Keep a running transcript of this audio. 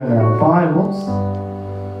Bibles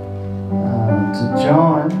to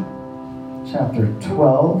John chapter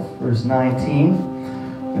 12, verse 19.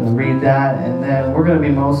 I'm going to read that, and then we're going to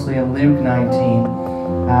be mostly in Luke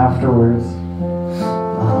 19 afterwards. If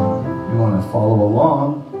you want to follow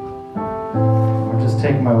along, or just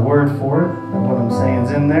take my word for it, that what I'm saying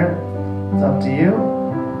is in there. It's up to you.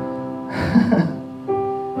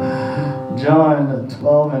 John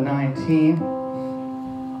 12 and 19.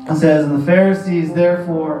 It says, "And the Pharisees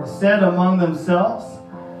therefore said among themselves,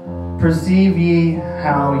 Perceive ye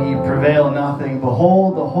how ye prevail nothing?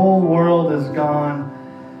 Behold, the whole world is gone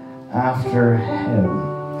after him."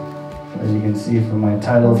 As you can see from my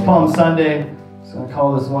title, it's Palm Sunday. I'm just going to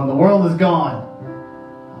call this one, "The World is Gone."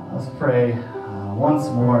 Let's pray once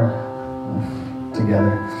more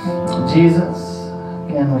together. Jesus,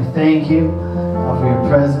 again, we thank you for your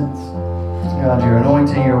presence. God, you're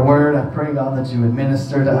anointing your word. I pray, God, that you would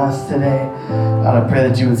minister to us today. God, I pray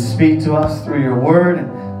that you would speak to us through your word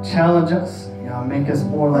and challenge us. God, make us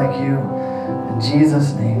more like you. In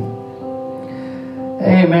Jesus' name.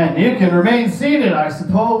 Amen. You can remain seated, I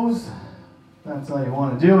suppose. That's how you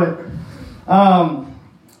want to do it.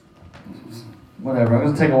 Whatever. I'm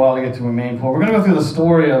going to take a while to get to my main point. We're going to go through the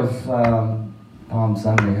story of Palm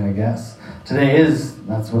Sunday, I guess. Today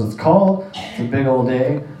that's what it's called. It's a big old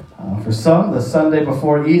day. For some, the Sunday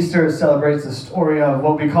before Easter, it celebrates the story of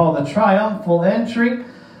what we call the triumphal entry,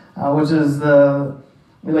 which is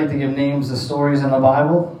we like to give names to stories in the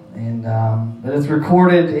Bible, but it's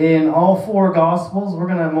recorded in all four Gospels. We're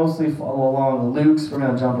going to mostly follow along with Luke's. We're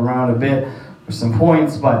going to jump around a bit for some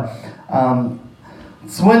points, but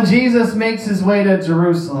it's when Jesus makes his way to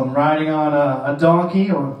Jerusalem, riding on a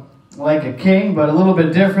donkey, or like a king, but a little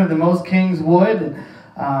bit different than most kings would.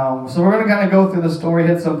 So we're going to kind of go through the story,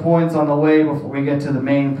 hit some points on the way before we get to the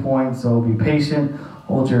main point. So be patient,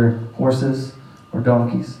 hold your horses or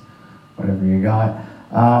donkeys, whatever you got.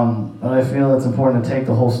 But I feel it's important to take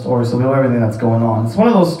the whole story so we know everything that's going on. It's one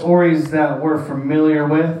of those stories that we're familiar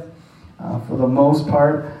with for the most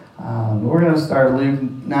part. We're going to start Luke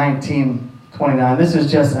 19:29. This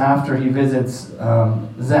is just after he visits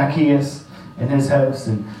Zacchaeus in his house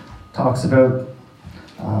and talks about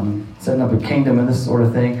setting up a kingdom and this sort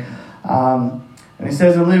of thing. And he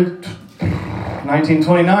says in Luke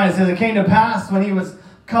 19:29, it says, "It came to pass when he was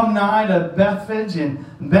come nigh to Bethphage and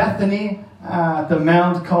Bethany at the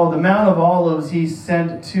mount called the Mount of Olives, he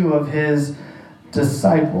sent two of his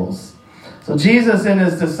disciples." So Jesus and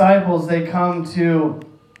his disciples, they come to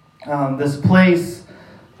this place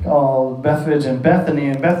called Bethphage and Bethany.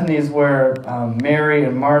 And Bethany is where Mary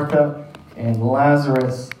and Martha and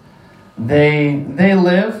Lazarus they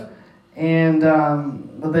live, and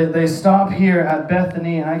they stop here at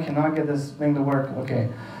Bethany, and I cannot get this thing to work. Okay,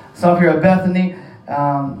 stop here at Bethany.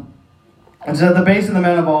 It's at the base of the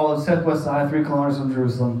Mount of Olives, southwest side, 3 kilometers from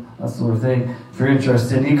Jerusalem. That sort of thing, if you're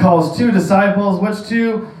interested. He calls two disciples, which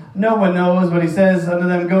two no one knows, but he says unto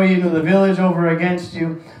them, "Go ye into the village over against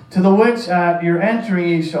you, to the which at your entering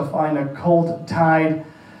ye shall find a colt tied,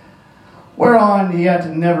 whereon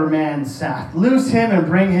yet never man sat. Loose him and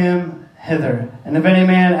bring him hither. And if any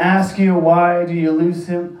man ask you, Why do you loose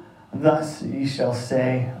him? Thus ye shall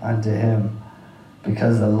say unto him,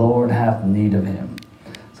 Because the Lord hath need of him."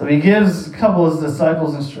 So he gives a couple of his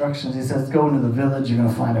disciples instructions. He says, go into the village, you're going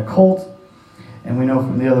to find a colt. And we know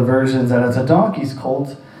from the other versions that it's a donkey's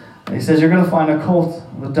colt. And he says, you're going to find a colt,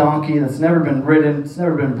 a donkey that's never been ridden, it's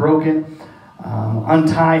never been broken.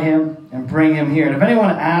 Untie him and bring him here. And if anyone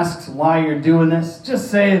asks why you're doing this, just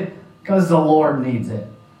say, because the Lord needs it.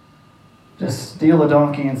 Just steal a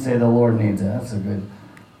donkey and say the Lord needs it. That's a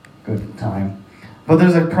good time. But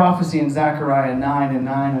there's a prophecy in Zechariah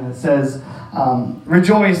 9:9, and it says,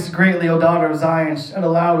 "Rejoice greatly, O daughter of Zion. Shout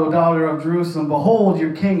aloud, O daughter of Jerusalem. Behold,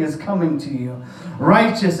 your king is coming to you.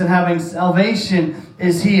 Righteous and having salvation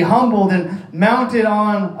is he, humbled and mounted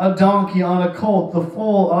on a donkey, on a colt, the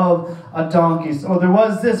foal of a donkey." So there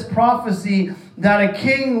was this prophecy that a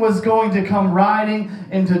king was going to come riding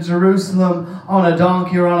into Jerusalem on a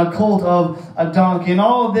donkey, or on a colt of a donkey. And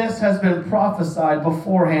all of this has been prophesied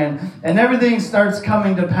beforehand. And everything starts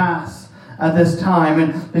coming to pass at this time.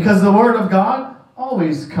 And because the word of God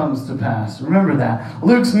always comes to pass. Remember that.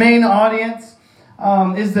 Luke's main audience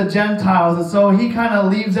is the Gentiles. And so he kind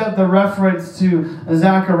of leaves out the reference to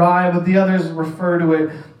Zechariah, but the others refer to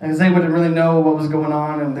it because they wouldn't really know what was going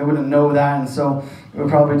on, and they wouldn't know that. And so it would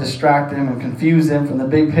probably distract him and confuse him from the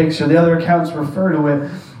big picture. The other accounts refer to it.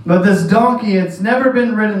 But this donkey, it's never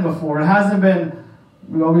been ridden before. It hasn't been,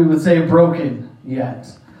 what we would say, broken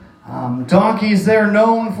yet. Donkeys, they're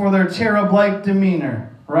known for their cherub-like demeanor,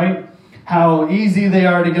 right? How easy they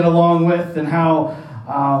are to get along with, and how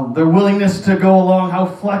their willingness to go along, how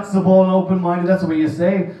flexible and open-minded. That's what you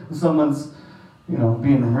say when someone's,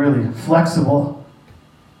 being really flexible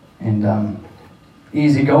and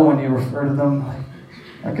easygoing. You refer to them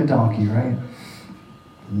like a donkey, right?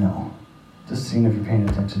 No. Just seeing if you're paying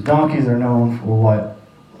attention. Donkeys are known for what?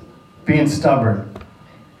 Being stubborn.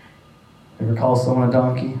 Ever call someone a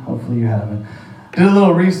donkey? Hopefully you haven't. Did a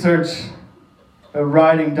little research of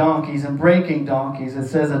riding donkeys and breaking donkeys. It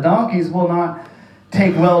says that donkeys will not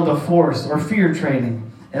take well to force or fear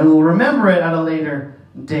training and will remember it at a later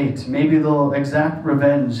date. Maybe they'll exact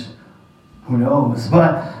revenge. Who knows?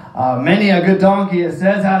 But many a good donkey, it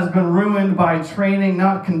says, has been ruined by training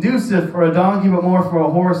not conducive for a donkey, but more for a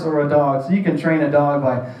horse or a dog. So you can train a dog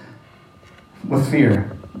with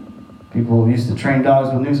fear. People used to train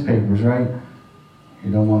dogs with newspapers, right?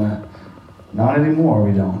 You don't want to. Not anymore,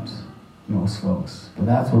 we don't. Most folks. But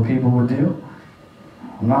that's what people would do.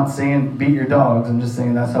 I'm not saying beat your dogs. I'm just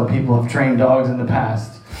saying that's how people have trained dogs in the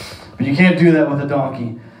past. But you can't do that with a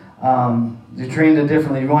donkey. You train it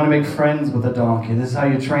differently. You want to make friends with a donkey. This is how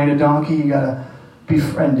you train a donkey. You got to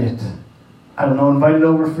befriend it. I don't know, invite it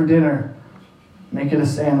over for dinner. Make it a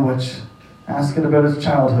sandwich. Ask it about its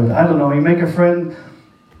childhood. I don't know. You make a friend.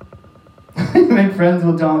 You make friends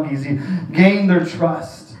with donkeys. You gain their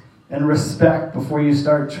trust and respect before you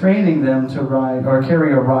start training them to ride or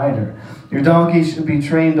carry a rider. Your donkey should be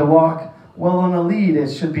trained to walk well on a lead. It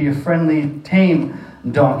should be a friendly, tame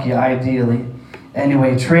donkey, ideally.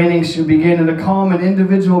 Anyway, training should begin in a calm and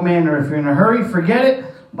individual manner. If you're in a hurry, forget it.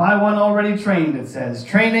 Buy one already trained, it says.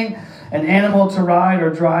 Training an animal to ride or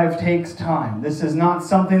drive takes time. This is not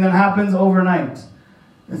something that happens overnight.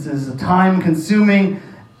 This is a time-consuming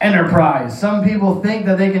enterprise. Some people think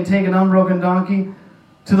that they can take an unbroken donkey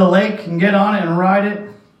to the lake and get on it and ride it.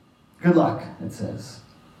 Good luck, it says.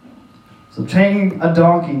 So training a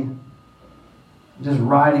donkey, just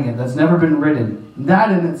riding it, that's never been ridden,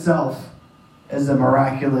 that in itself is a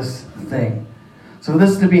miraculous thing. So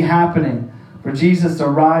this to be happening, for Jesus to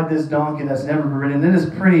ride this donkey that's never been ridden, it is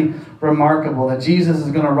pretty remarkable that Jesus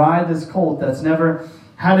is going to ride this colt that's never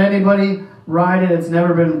had anybody ride it. It's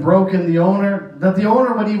never been broken. That the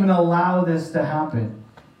owner would even allow this to happen.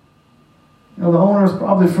 The owner is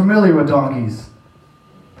probably familiar with donkeys,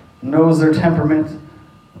 knows their temperament.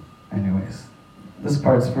 Anyways, this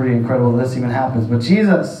part's pretty incredible that this even happens. But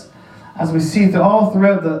Jesus, as we see all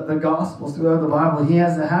throughout the Gospels, throughout the Bible, he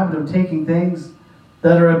has the habit of taking things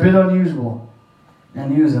that are a bit unusual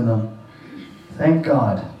and using them. Thank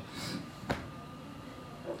God.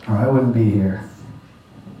 Or I wouldn't be here.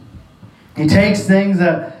 He takes things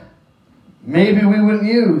that maybe we wouldn't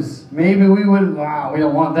use. Maybe we wouldn't, we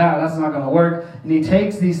don't want that. That's not going to work. And he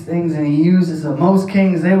takes these things and he uses them. Most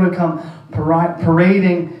kings, they would come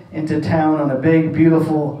parading into town on a big,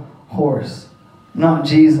 beautiful horse. Not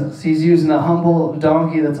Jesus. He's using a humble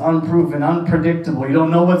donkey that's unproven, unpredictable. You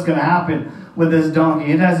don't know what's going to happen with this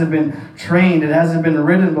donkey. It hasn't been trained. It hasn't been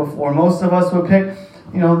ridden before. Most of us would pick,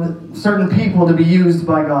 certain people to be used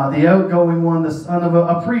by God. The outgoing one, the son of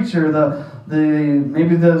a preacher,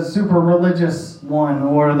 maybe the super religious one,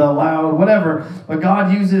 or the loud, whatever. But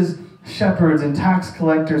God uses shepherds and tax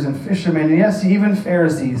collectors and fishermen, and yes, even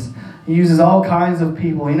Pharisees. He uses all kinds of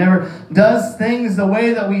people. He never does things the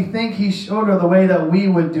way that we think he should or the way that we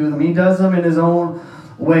would do them. He does them in his own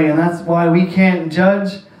way, and that's why we can't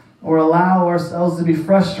judge or allow ourselves to be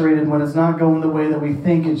frustrated when it's not going the way that we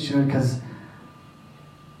think it should, because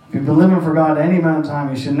if you've been living for God any amount of time,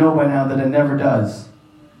 you should know by now that it never does.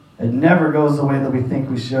 It never goes the way that we think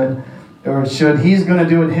we should, or it should. He's going to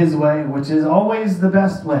do it his way, which is always the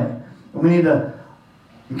best way. We need to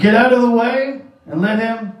get out of the way and let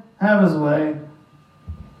him have his way.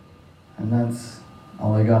 And that's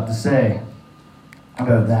all I got to say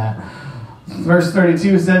about that. Verse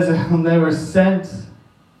 32 says, they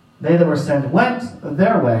that were sent went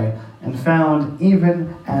their way and found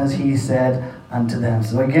even as he said unto them.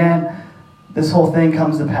 So again, this whole thing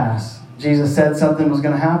comes to pass. Jesus said something was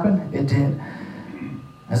going to happen. It did.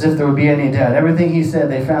 As if there would be any doubt. Everything he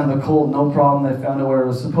said, they found the colt, no problem. They found it where it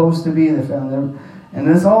was supposed to be. They found it. And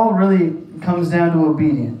this all really comes down to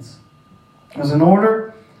obedience. There's an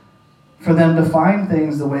order for them to find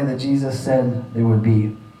things the way that Jesus said they would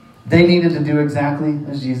be. They needed to do exactly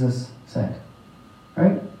as Jesus said.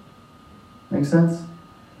 Right? Make sense?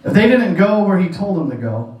 If they didn't go where he told them to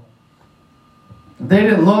go, if they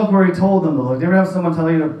didn't look where he told them to look, do you ever have someone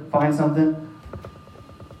tell you to find something?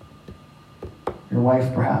 Your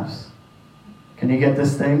wife, perhaps. Can you get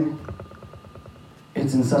this thing?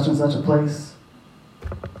 It's in such and such a place.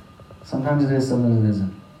 Sometimes it is, sometimes it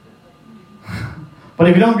isn't. But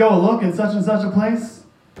if you don't go look in such and such a place,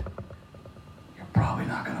 you're probably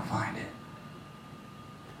to find it.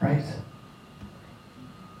 Right?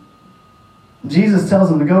 Jesus tells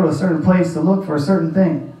them to go to a certain place to look for a certain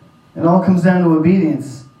thing. It all comes down to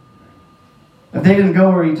obedience. If they didn't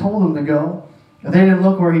go where he told them to go, if they didn't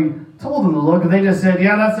look where he told them to look, if they just said,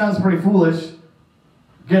 yeah, that sounds pretty foolish,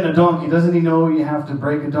 getting a donkey, doesn't he know you have to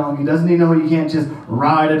break a donkey? Doesn't he know you can't just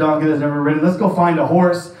ride a donkey that's never ridden? Let's go find a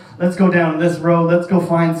horse. Let's go down this road. Let's go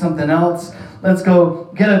find something else. Let's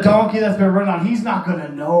go get a donkey that's been ridden on. He's not going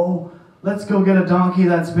to know. Let's go get a donkey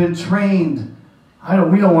that's been trained.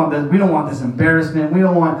 We don't want this. We don't want this embarrassment. We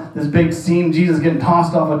don't want this big scene. Jesus getting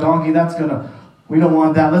tossed off a donkey. We don't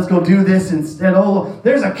want that. Let's go do this instead. Oh,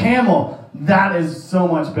 there's a camel. That is so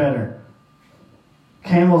much better.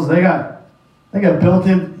 Camels, they got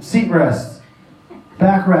built-in seat rest,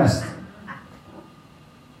 back rest.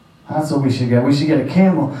 That's what we should get. We should get a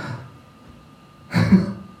camel.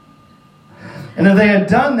 And if they had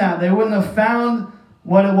done that, they wouldn't have found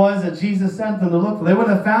what it was that Jesus sent them to look for. They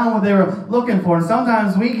wouldn't have found what they were looking for. And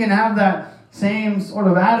sometimes we can have that same sort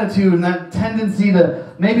of attitude and that tendency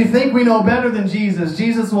to maybe think we know better than Jesus.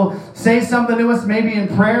 Jesus will say something to us, maybe in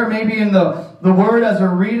prayer, maybe in the Word as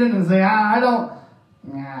we're reading, and say, I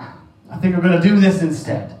think we're going to do this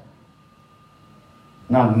instead.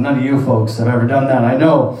 None of you folks have ever done that. I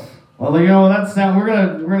know. Well, we're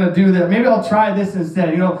gonna do that. Maybe I'll try this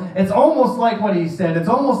instead. It's almost like what he said. It's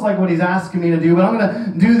almost like what he's asking me to do. But I'm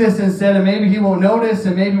gonna do this instead, and maybe he won't notice,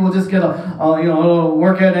 and maybe we'll just get a little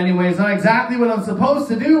workout anyway. It's not exactly what I'm supposed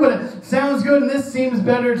to do, but it sounds good, and this seems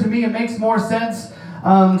better to me. It makes more sense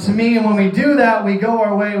to me. And when we do that, we go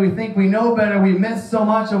our way. We think we know better. We miss so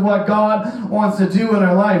much of what God wants to do in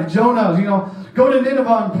our life. Jonah, go to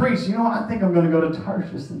Nineveh and preach. I think I'm going to go to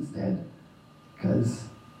Tarshish instead, because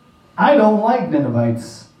I don't like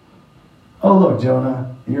Ninevites. Oh, look,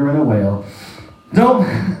 Jonah, you're in a whale.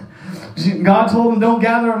 God told him, don't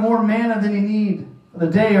gather more manna than you need for the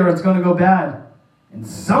day or it's going to go bad. And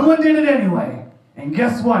someone did it anyway. And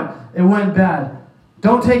guess what? It went bad.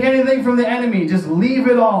 Don't take anything from the enemy. Just leave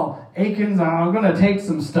it all. Achan's, I'm going to take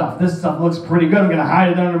some stuff. This stuff looks pretty good. I'm going to hide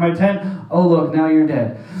it under my tent. Oh, look, now you're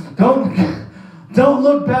dead. Don't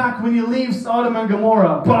look back when you leave Sodom and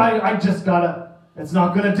Gomorrah. But I just got to... It's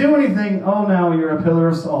not going to do anything. Oh, now you're a pillar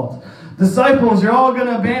of salt. Disciples, you're all going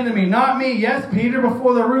to abandon me. Not me. Yes, Peter,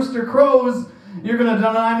 before the rooster crows, you're going to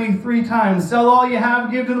deny me 3 times. Sell all you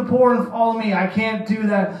have, give to the poor, and follow me. I can't do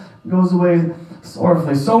that. It goes away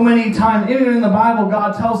sorrowfully. So many times, even in the Bible,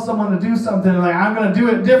 God tells someone to do something, like, I'm going to do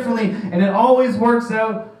it differently, and it always works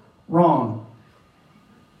out wrong.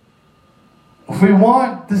 If we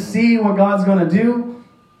want to see what God's going to do,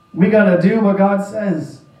 we got to do what God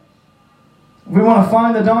says. If we want to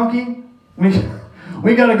find the donkey,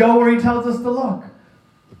 we got to go where he tells us to look.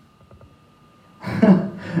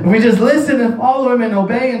 If we just listen and follow him and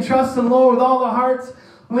obey and trust in the Lord with all our hearts,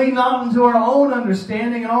 lean not into our own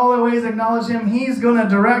understanding, in all our ways acknowledge him, he's going to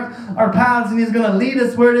direct our paths and he's going to lead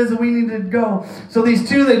us where it is that we need to go. So these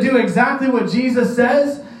two, they do exactly what Jesus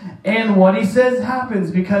says, and what he says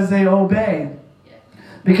happens because they obey.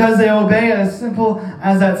 Because they obey, as simple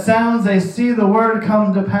as that sounds, they see the word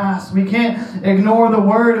come to pass. We can't ignore the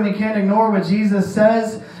word, and we can't ignore what Jesus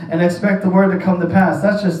says and expect the word to come to pass.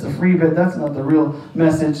 That's just the free bit. That's not the real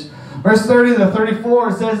message. Verse 30 to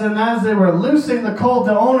 34 says, and as they were loosing the colt,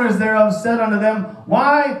 the owners thereof said unto them,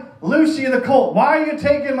 why loose ye the colt? Why are you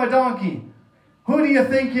taking my donkey? Who do you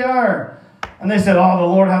think you are? And they said, oh, the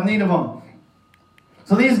Lord have need of him.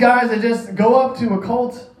 So these guys, they just go up to a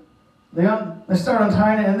colt. They start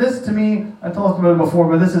untying it, and this to me, I talked about it before,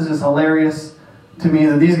 but this is just hilarious to me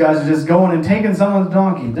that these guys are just going and taking someone's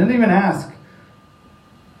donkey. Didn't even ask.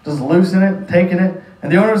 Just loosing it, taking it,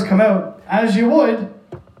 and the owners come out, as you would.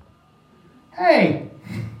 Hey,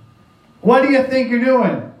 what do you think you're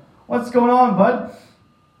doing? What's going on, bud?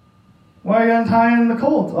 Why are you untying the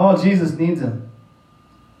colt? Oh, Jesus needs him.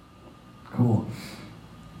 Cool.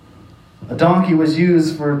 A donkey was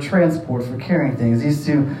used for transport, for carrying things. These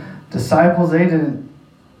two disciples, they didn't,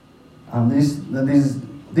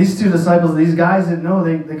 these two disciples, these guys didn't know.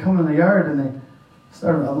 They come in the yard and they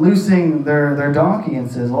start loosing their donkey and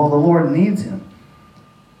says, well, the Lord needs him.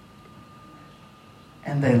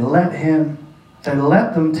 And they let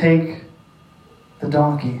them take the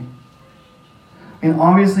donkey. I mean,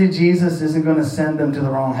 obviously Jesus isn't going to send them to the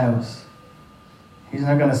wrong house. He's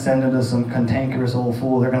not going to send them to some cantankerous old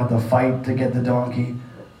fool. They're going to have to fight to get the donkey.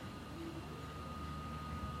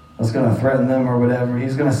 That's going to threaten them or whatever.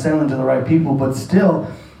 He's going to send them to the right people. But still,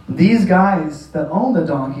 these guys that own the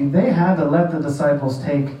donkey, they had to let the disciples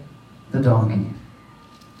take the donkey.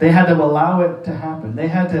 They had to allow it to happen. They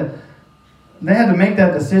had to they had to make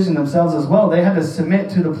that decision themselves as well. They had to submit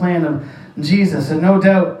to the plan of Jesus. And no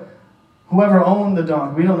doubt, whoever owned the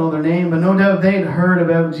donkey, we don't know their name, but no doubt they'd heard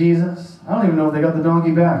about Jesus. I don't even know if they got the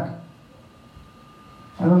donkey back.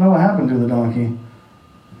 I don't know what happened to the donkey.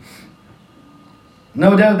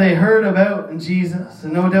 No doubt they heard about Jesus,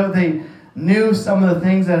 and no doubt they knew some of the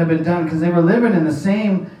things that had been done, because they were living in the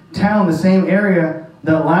same town, the same area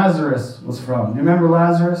that Lazarus was from. Do you remember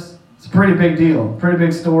Lazarus? It's a pretty big deal, pretty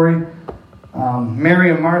big story.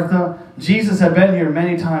 Mary and Martha. Jesus had been here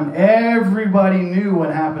many times. Everybody knew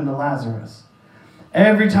what happened to Lazarus.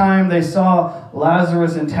 Every time they saw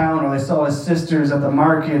Lazarus in town, or they saw his sisters at the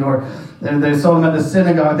market, or they saw them at the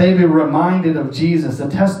synagogue, they'd be reminded of Jesus. The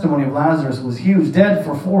testimony of Lazarus was huge. Dead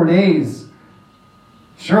for 4 days.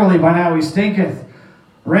 Surely by now he stinketh.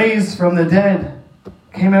 Raised from the dead.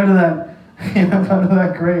 Came out of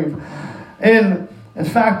that grave. And in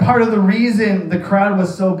fact, part of the reason the crowd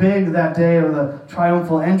was so big that day, or the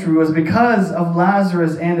triumphal entry, was because of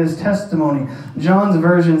Lazarus and his testimony. John's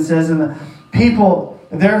version says, "And the people,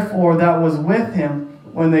 therefore, that was with him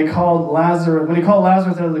when he called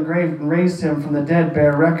Lazarus out of the grave and raised him from the dead,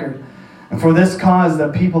 bear record. And for this cause the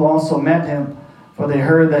people also met him, for they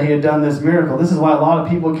heard that he had done this miracle." This is why a lot of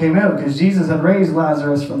people came out, because Jesus had raised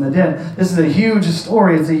Lazarus from the dead. This is a huge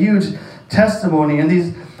story. It's a huge testimony. And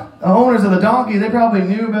these owners of the donkey, they probably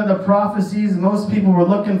knew about the prophecies. Most people were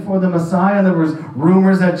looking for the Messiah, and there was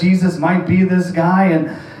rumors that Jesus might be this guy.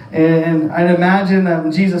 And I'd imagine that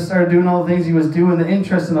when Jesus started doing all the things he was doing, the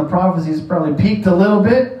interest in the prophecies probably peaked a little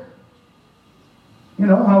bit. You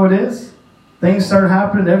know how it is. Things start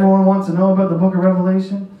happening. Everyone wants to know about the book of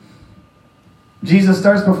Revelation. Jesus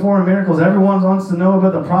starts performing miracles. Everyone wants to know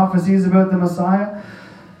about the prophecies about the Messiah.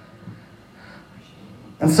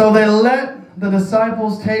 And so they let the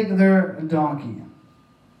disciples take their donkey.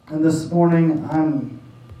 And this morning, I'm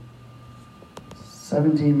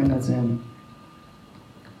 17 minutes in.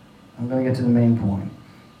 I'm going to get to the main point.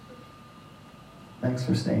 Thanks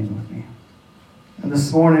for staying with me. And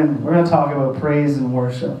this morning, we're going to talk about praise and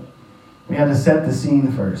worship. We had to set the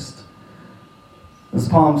scene first. It's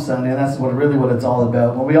Palm Sunday, and that's what it's all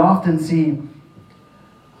about. But we often see,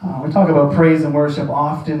 we talk about praise and worship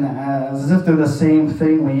often as if they're the same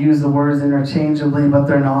thing. We use the words interchangeably, but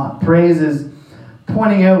they're not. Praise is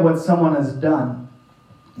pointing out what someone has done,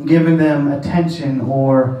 giving them attention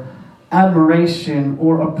or admiration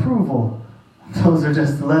or approval. Those are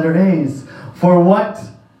just the letter A's for what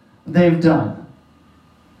they've done.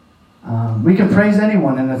 We can praise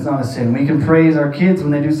anyone, and it's not a sin. We can praise our kids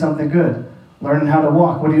when they do something good. Learning how to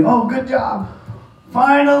walk. Oh, good job.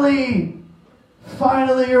 Finally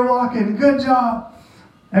you're walking. Good job.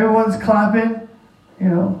 Everyone's clapping. You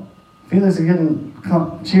know, Felix is getting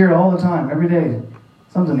cheered all the time, every day.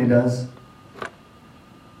 Something he does.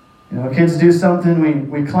 You know, kids do something,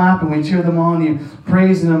 we clap and we cheer them on. You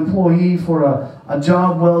praise an employee for a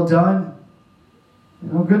job well done.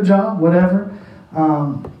 You know, good job, whatever.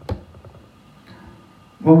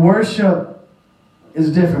 But worship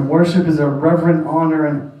is different. Worship is a reverent honor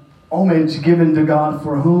and homage given to God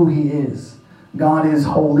for who He is. God is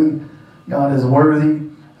holy. God is worthy.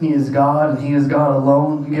 He is God, and He is God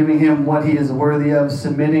alone. Giving Him what He is worthy of,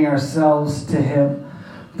 submitting ourselves to Him.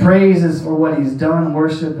 Praise is for what He's done.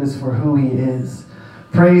 Worship is for who He is.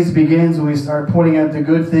 Praise begins when we start pointing out the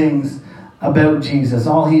good things about Jesus,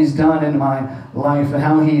 all He's done in my life, and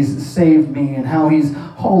how He's saved me, and how He's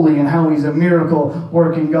holy, and how He's a miracle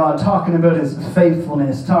working God, talking about His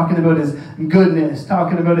faithfulness, talking about His goodness,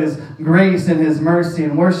 talking about His grace and His mercy.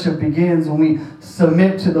 And worship begins when we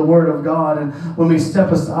submit to the Word of God, and when we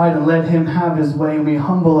step aside and let Him have His way, and we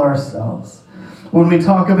humble ourselves. When we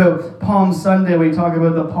talk about Palm Sunday, we talk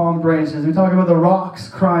about the palm branches. We talk about the rocks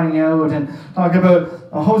crying out, and talk about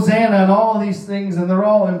Hosanna and all these things, and they're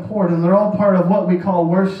all important. They're all part of what we call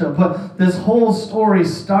worship. But this whole story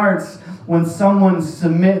starts when someone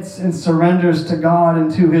submits and surrenders to God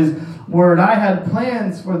and to His Word. I had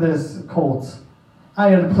plans for this colt. I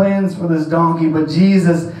had plans for this donkey, but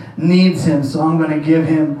Jesus needs him, so I'm going to give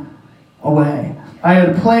him away. I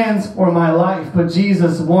had plans for my life, but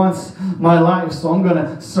Jesus wants my life, so I'm going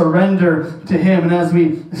to surrender to Him. And as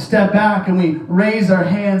we step back and we raise our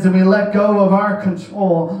hands and we let go of our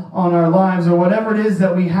control on our lives, or whatever it is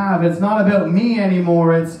that we have, it's not about me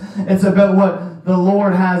anymore. It's about what the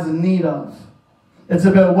Lord has need of. It's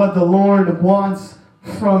about what the Lord wants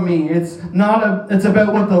from me. It's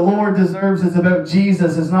about what the Lord deserves. It's about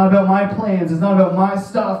Jesus. It's not about my plans. It's not about my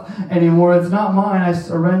stuff anymore. It's not mine. I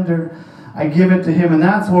surrender. I give it to Him, and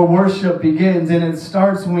that's where worship begins. And it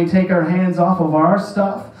starts when we take our hands off of our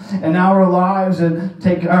stuff and our lives, and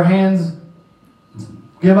take our hands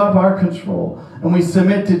give up our control, and we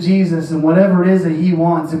submit to Jesus and whatever it is that he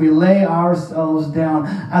wants, and we lay ourselves down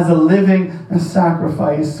as a living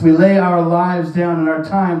sacrifice. We lay our lives down, and our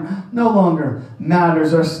time no longer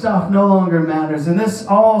matters. Our stuff no longer matters. And this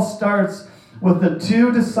all starts with the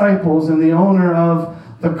two disciples and the owner of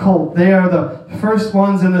the colt. They are the first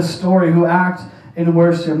ones in the story who act in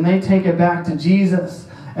worship, and they take it back to Jesus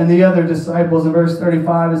and the other disciples. In verse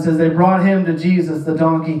 35, it says, they brought him to Jesus, the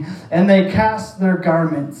donkey, and they cast their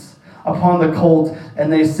garments upon the colt,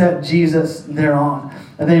 and they set Jesus thereon.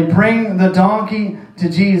 And they bring the donkey to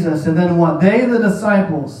Jesus, and then what? They, the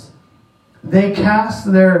disciples, they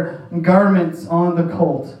cast their garments on the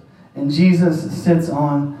colt, and Jesus sits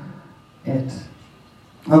on it.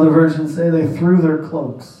 Other versions say they threw their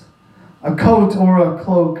cloaks. A coat or a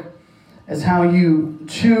cloak is how you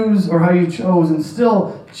choose, or how you chose and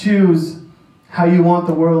still choose how you want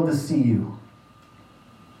the world to see you.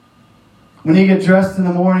 When you get dressed in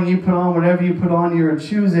the morning, you put on whatever you put on, you're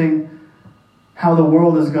choosing how the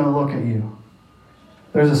world is going to look at you.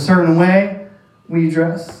 There's a certain way we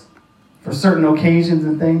dress for certain occasions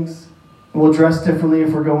and things. We'll dress differently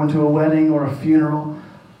if we're going to a wedding or a funeral,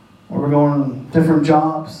 or we're going on different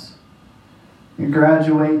jobs. You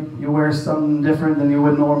graduate, you wear something different than you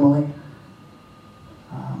would normally.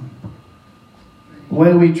 The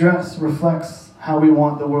way we dress reflects how we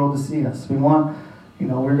want the world to see us. We want,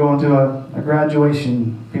 we're going to a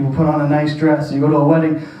graduation. People put on a nice dress. You go to a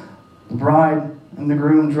wedding, the bride and the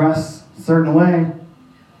groom dress a certain way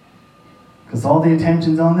because all the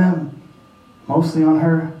attention's on them, mostly on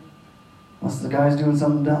her, unless the guy's doing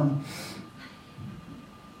something dumb.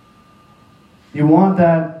 You want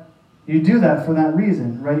that, you do that for that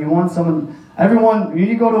reason, right? You want everyone, when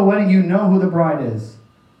you go to a wedding, you know who the bride is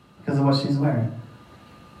because of what she's wearing.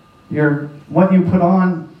 What you put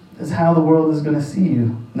on is how the world is going to see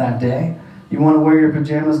you that day. You want to wear your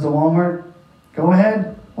pajamas to Walmart? Go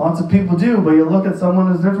ahead. Lots of people do, but you look at someone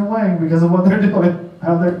in a different way because of what they're doing,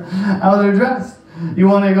 how they're dressed. You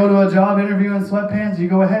want to go to a job interview in sweatpants? You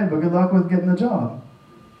go ahead, but good luck with getting the job.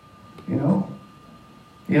 You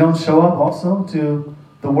don't show up also to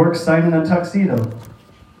the work site in a tuxedo.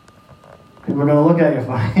 People are going to look at you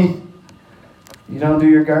funny. You don't do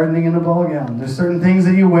your gardening in a ball gown. There's certain things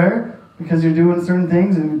that you wear because you're doing certain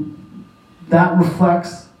things, and that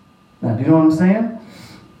reflects that. Do you know what I'm saying?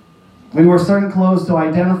 We wear certain clothes to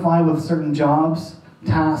identify with certain jobs,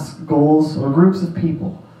 tasks, goals, or groups of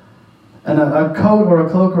people. And a coat or a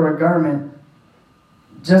cloak or a garment,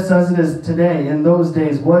 just as it is today, in those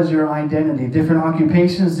days, was your identity. Different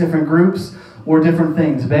occupations, different groups, or different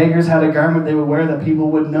things. Beggars had a garment they would wear that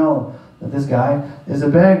people would know that this guy is a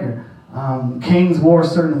beggar. Kings wore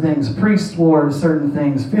certain things. Priests wore certain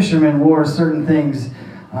things. Fishermen wore certain things.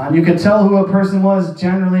 You could tell who a person was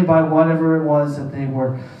generally by whatever it was that they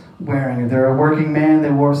were wearing. If they're a working man,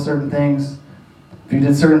 they wore certain things. If you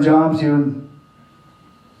did certain jobs,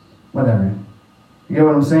 whatever. You get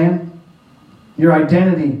what I'm saying? Your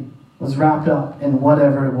identity was wrapped up in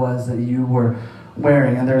whatever it was that you were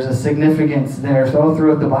wearing, and there's a significance there. So all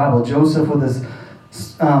throughout the Bible, Joseph with his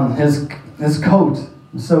coat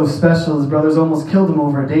was so special, his brothers almost killed him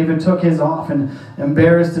over it. David took his off and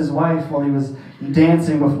embarrassed his wife while he was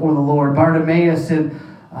dancing before the Lord. Bartimaeus in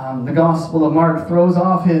the Gospel of Mark throws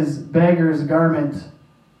off his beggar's garment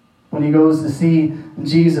when he goes to see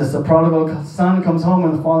Jesus. The prodigal son comes home,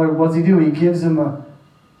 and the father, what does he do? He gives him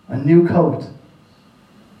a new coat.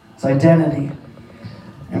 It's identity.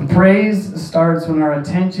 And praise starts when our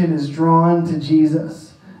attention is drawn to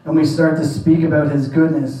Jesus and we start to speak about his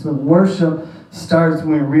goodness. But worship starts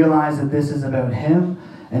when we realize that this is about him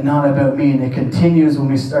and not about me. And it continues when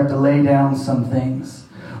we start to lay down some things.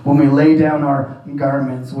 When we lay down our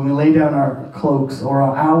garments, when we lay down our cloaks or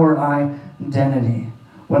our identity.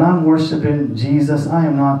 When I'm worshiping Jesus, I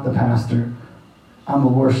am not the pastor. I'm a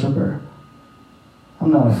worshiper. I'm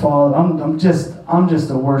not a follower. I'm just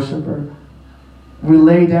a worshiper. We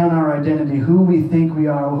lay down our identity, who we think we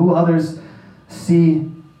are, who others see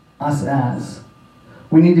us as.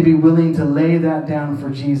 We need to be willing to lay that down for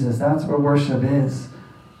Jesus. That's where worship is.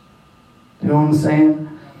 You know what I'm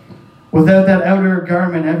saying? Without that outer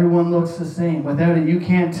garment, everyone looks the same. Without it, you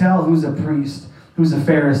can't tell who's a priest, who's a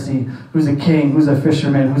Pharisee, who's a king, who's a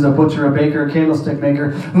fisherman, who's a butcher, a baker, a candlestick maker,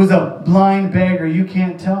 who's a blind beggar. You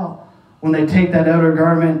can't tell when they take that outer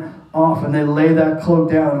garment off and they lay that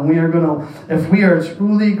cloak down. And if we are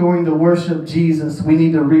truly going to worship Jesus, we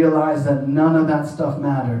need to realize that none of that stuff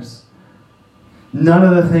matters. None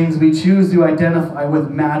of the things we choose to identify with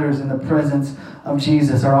matters in the presence of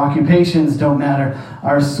Jesus. Our occupations don't matter.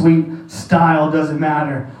 Our sweet style doesn't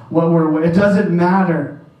matter. It doesn't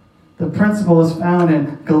matter. The principle is found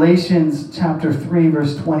in Galatians chapter 3,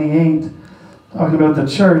 verse 28, talking about the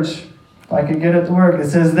church. If I could get it to work, it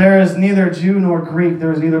says, there is neither Jew nor Greek,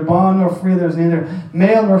 there is neither bond nor free, there is neither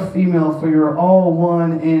male nor female, for you are all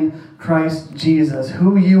one in Christ Jesus.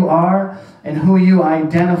 Who you are and who you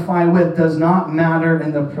identify with does not matter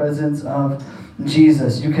in the presence of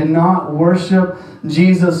Jesus. You cannot worship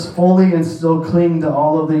Jesus fully and still cling to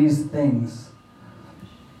all of these things.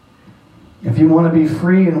 If you want to be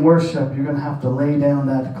free in worship, you're going to have to lay down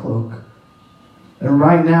that cloak. And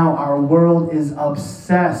right now, our world is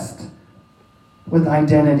obsessed with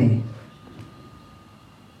identity.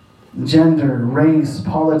 Gender, race,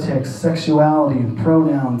 politics, sexuality,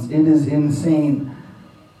 pronouns. It is insane.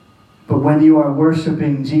 But when you are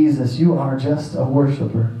worshiping Jesus, you are just a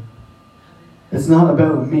worshiper. It's not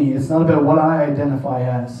about me. It's not about what I identify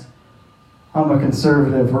as. I'm a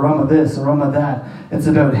conservative, or I'm a this, or I'm a that. It's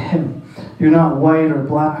about Him. You're not white or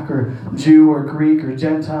black or Jew or Greek or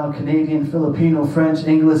Gentile, Canadian, Filipino, French,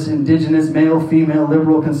 English, Indigenous, male, female,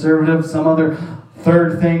 liberal, conservative, some other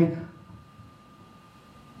third thing.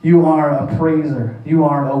 You are a praiser. You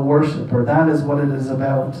are a worshiper. That is what it is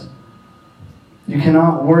about. You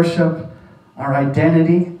cannot worship our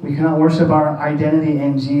identity. We cannot worship our identity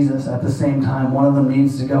in Jesus at the same time. One of them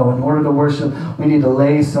needs to go. In order to worship, we need to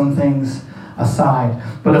lay some things aside.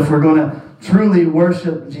 But if we're going to truly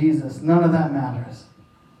worship Jesus, none of that matters.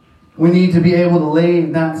 We need to be able to lay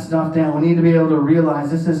that stuff down. We need to be able to realize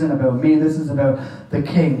this isn't about me. This is about the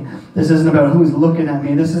King. This isn't about who's looking at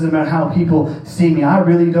me. This isn't about how people see me. I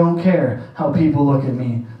really don't care how people look at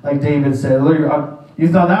me. Like David said,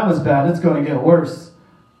 you thought that was bad. It's going to get worse.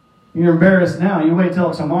 You're embarrassed now. You wait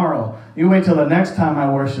till tomorrow. You wait till the next time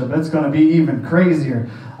I worship. It's going to be even crazier.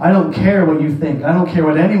 I don't care what you think. I don't care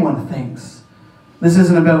what anyone thinks. This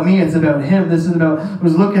isn't about me, it's about Him. This isn't about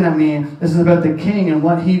who's looking at me. This is about the King and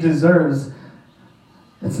what He deserves.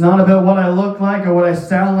 It's not about what I look like or what I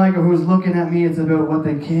sound like or who's looking at me. It's about what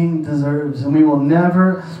the King deserves. And we will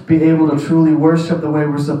never be able to truly worship the way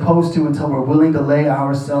we're supposed to until we're willing to lay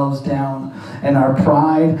ourselves down and our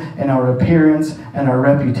pride and our appearance and our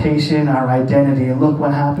reputation, our identity. And look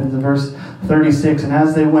what happens in verse 36. And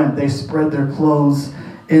as they went, they spread their clothes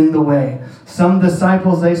in the way. Some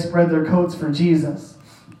disciples, they spread their coats for Jesus.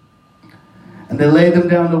 And they laid them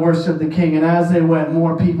down to worship the King. And as they went,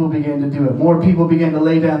 more people began to do it. More people began to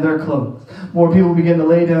lay down their clothes. More people began to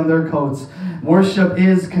lay down their coats. Worship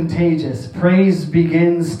is contagious. Praise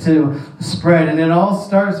begins to spread. And it all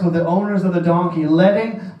starts with the owners of the donkey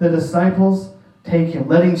letting the disciples take him.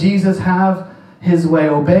 Letting Jesus have His way,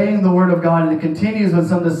 obeying the word of God. And it continues when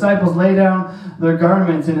some disciples lay down their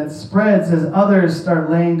garments, and it spreads as others start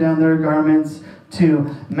laying down their garments too.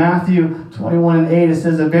 Matthew 21 and 8, it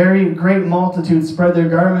says, a very great multitude spread their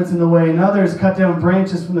garments in the way, and others cut down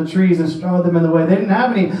branches from the trees and strawed them in the way. They didn't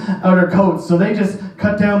have any outer coats, so they just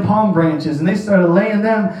cut down palm branches, and they started laying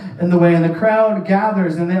them in the way. And the crowd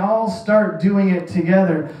gathers, and they all start doing it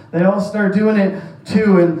together. They all start doing it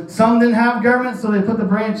too. And some didn't have garments, so they put the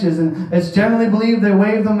branches. And it's generally believed they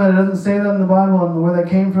waved them. It doesn't say that in the Bible and where that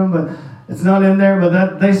came from, but it's not in there. But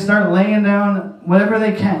that they start laying down whatever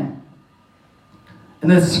they can.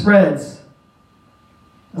 And it spreads.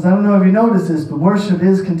 Because I don't know if you notice this, but worship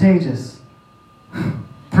is contagious.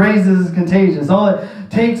 Praise is contagious. All it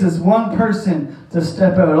takes is one person to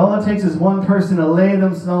step out. All it takes is one person to lay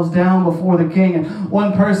themselves down before the King, and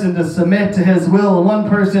one person to submit to His will, and one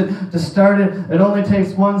person to start it. It only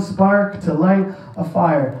takes one spark to light a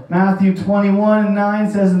fire. Matthew 21 and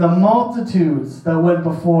 9 says, and the multitudes that went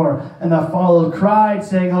before and that followed cried,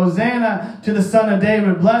 saying, Hosanna to the Son of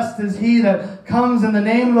David. Blessed is He that comes in the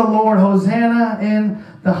name of the Lord. Hosanna in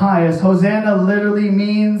the highest. Hosanna literally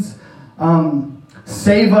means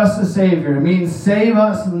save us, the Savior. It means save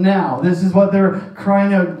us now. This is what they're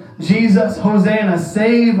crying out. Jesus, Hosanna,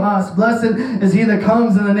 save us. Blessed is He that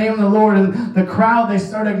comes in the name of the Lord. And the crowd, they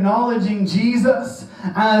start acknowledging Jesus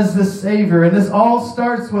as the Savior. And this all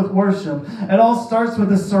starts with worship. It all starts with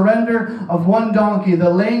the surrender of one donkey, the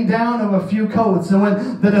laying down of a few coats. And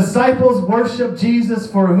when the disciples worship Jesus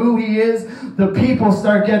for who He is, the people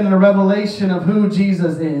start getting a revelation of who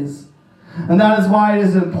Jesus is. And that is why it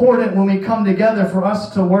is important when we come together for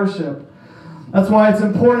us to worship. That's why it's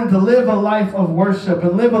important to live a life of worship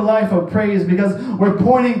and live a life of praise, because we're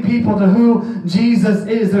pointing people to who Jesus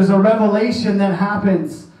is. There's a revelation that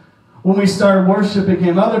happens when we start worshiping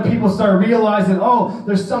Him. Other people start realizing, oh,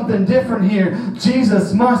 there's something different here.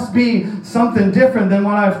 Jesus must be something different than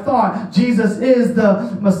what I've thought. Jesus is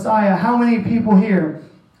the Messiah. How many people here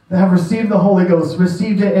that have received the Holy Ghost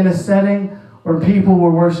received it in a setting where people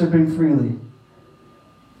were worshiping freely?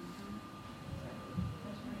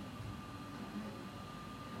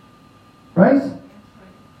 Right?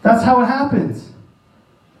 That's how it happens.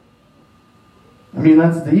 I mean,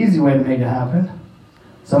 that's the easy way to make it happen.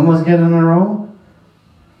 Some of us get on our own.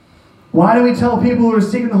 Why do we tell people who are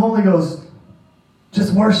seeking the Holy Ghost,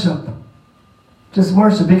 just worship? Just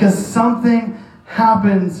worship. Because something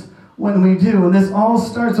happens when we do. And this all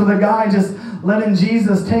starts with a guy just letting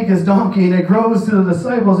Jesus take his donkey, and it grows to the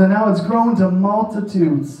disciples, and now it's grown to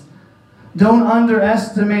multitudes. Don't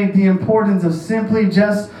underestimate the importance of simply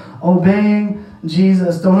just obeying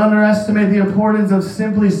Jesus. Don't underestimate the importance of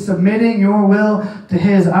simply submitting your will to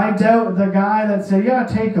his. I doubt the guy that said, yeah,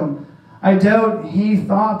 take him. I doubt he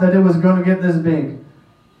thought that it was going to get this big.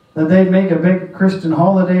 That they'd make a big Christian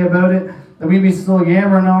holiday about it. That we'd be still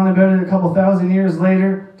yammering on about it a couple thousand years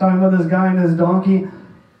later, talking about this guy and his donkey.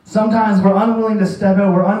 Sometimes we're unwilling to step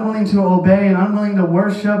out. We're unwilling to obey and unwilling to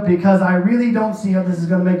worship because I really don't see how this is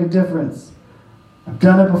going to make a difference. I've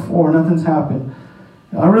done it before. Nothing's happened.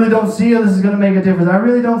 I really don't see how this is going to make a difference. I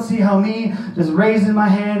really don't see how me just raising my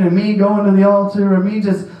hand and me going to the altar or me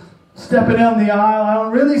just stepping down the aisle, I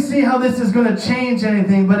don't really see how this is going to change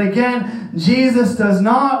anything. But again, Jesus does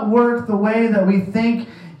not work the way that we think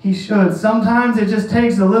he should. Sometimes it just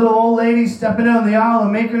takes a little old lady stepping down the aisle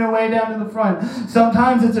and making her way down to the front.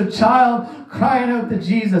 Sometimes it's a child crying out to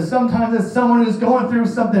Jesus. Sometimes it's someone who's going through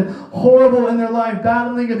something horrible in their life,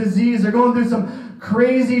 battling a disease, or going through some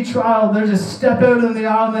crazy trial. They just step out in the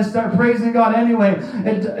aisle and they start praising God anyway.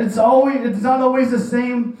 It's not always the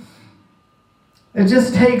same. It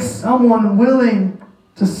just takes someone willing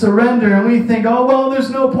to surrender. And we think, oh, well, there's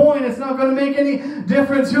no point. It's not going to make any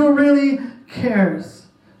difference. Who really cares?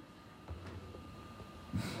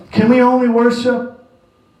 Can we only worship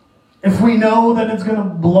if we know that it's going to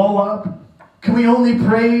blow up? Can we only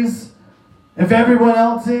praise if everyone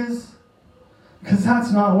else is? Because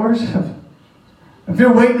that's not worship. If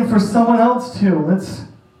you're waiting for someone else to,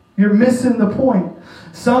 you're missing the point.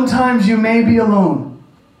 Sometimes you may be alone.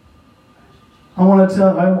 I want to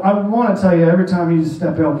tell you, every time you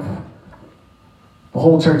step out, the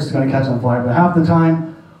whole church is going to catch on fire. But half the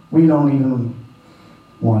time, we don't even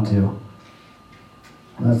want to.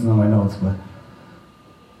 That's not my notes, but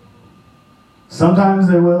sometimes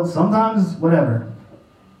they will, sometimes whatever.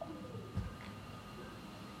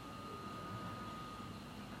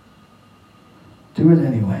 Do it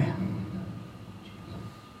anyway.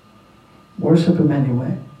 Worship him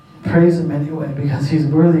anyway. Praise him anyway, because he's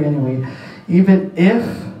worthy anyway. Even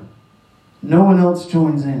if no one else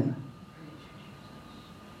joins in.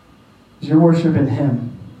 You're worshiping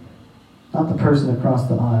him, not the person across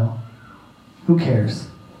the aisle. Who cares?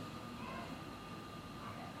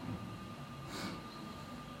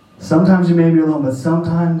 Sometimes you may be alone, but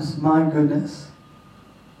sometimes, my goodness,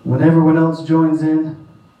 when everyone else joins in,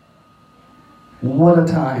 what a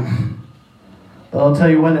time. But I'll tell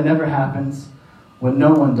you when it never happens, when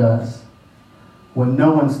no one does, when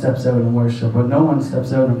no one steps out in worship, when no one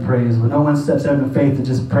steps out in praise, when no one steps out in faith and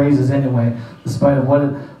just praises anyway, despite of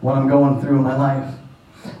what I'm going through in my life.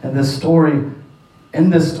 And in this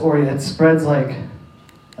story, it spreads like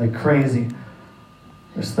crazy.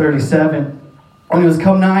 Verse 37, when he was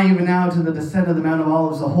come nigh even now to the descent of the Mount of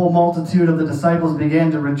Olives, the whole multitude of the disciples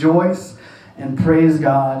began to rejoice and praise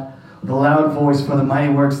God with a loud voice for the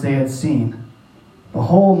mighty works they had seen. The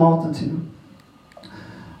whole multitude.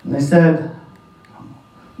 And they said,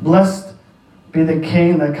 blessed be the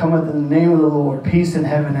King that cometh in the name of the Lord, peace in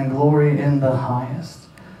heaven and glory in the highest.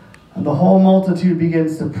 And the whole multitude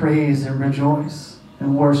begins to praise and rejoice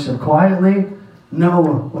and worship quietly.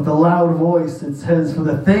 No, with a loud voice. It says, for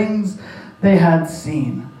the things they had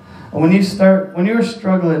seen. And when you're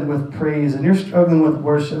struggling with praise and you're struggling with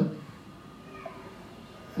worship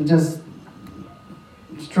and just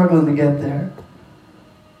struggling to get there,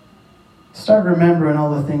 start remembering all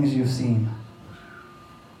the things you've seen.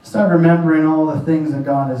 Start remembering all the things that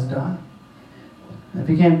God has done. And if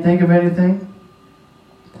you can't think of anything,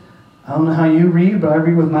 I don't know how you read, but I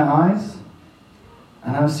read with my eyes.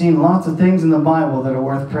 And I've seen lots of things in the Bible that are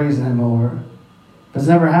worth praising him over. If it's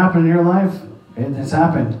never happened in your life, it's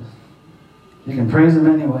happened. You can praise him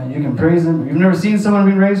anyway. You can praise him. You've never seen someone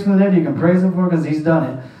being raised from the dead, you can praise him for it because he's done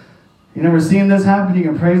it. You've never seen this happen, you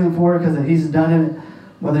can praise him for it because he's done it,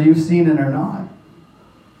 whether you've seen it or not.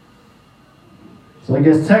 So I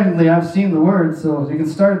guess technically I've seen the word, so you can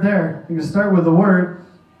start there. You can start with the word.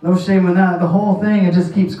 No shame in that. The whole thing, it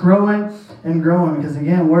just keeps growing and growing because,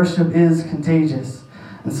 again, worship is contagious.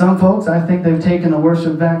 And some folks, I think they've taken a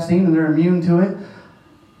worship vaccine and they're immune to it.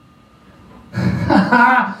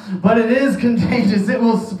 But it is contagious. It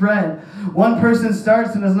will spread. One person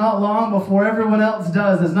starts and it's not long before everyone else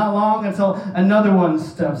does. It's not long until another one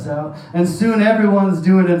steps out. And soon everyone's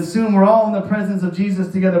doing it. And soon we're all in the presence of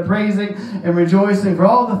Jesus together, praising and rejoicing for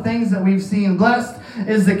all the things that we've seen. Blessed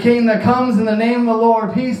is the King that comes in the name of the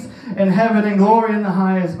Lord. Peace in heaven and glory in the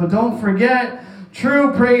highest. But don't forget,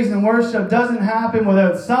 true praise and worship doesn't happen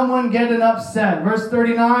without someone getting upset. Verse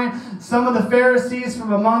 39, some of the Pharisees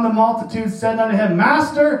from among the multitude said unto him,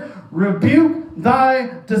 Master, rebuke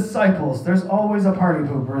thy disciples. There's always a party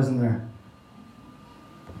pooper, isn't there?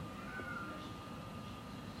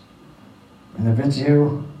 And if it's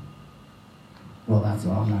you, well, that's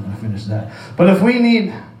all. I'm not going to finish that. But if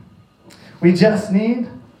we just need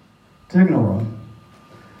to ignore them.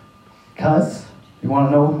 Because, you want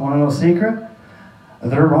to know a secret?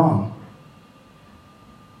 They're wrong.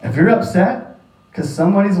 If you're upset because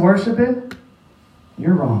somebody's worshiping,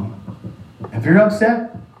 you're wrong. If you're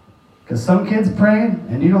upset because some kid's praying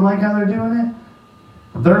and you don't like how they're doing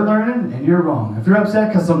it, they're learning and you're wrong. If you're upset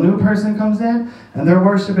because some new person comes in and they're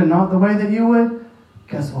worshiping not the way that you would,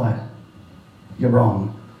 guess what? You're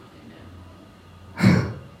wrong.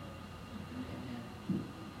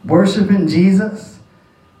 Worshiping Jesus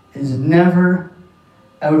is never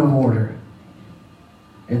out of order.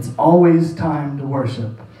 It's always time to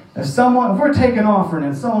worship. If we're taking offering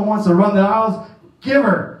and someone wants to run the aisles, give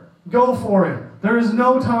her. Go for it. There is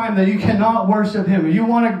no time that you cannot worship him. If you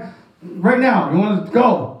want to, right now, you want to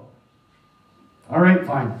go. All right,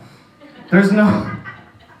 fine. There's no,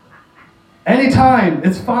 anytime,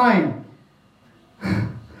 it's fine.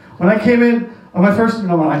 When I came in, when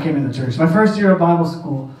I came into church, my first year of Bible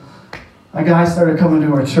school, a guy started coming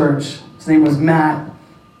to our church. His name was Matt.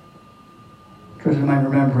 Because you might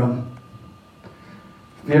remember him.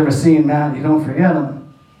 If you ever seen Matt, you don't forget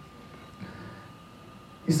him.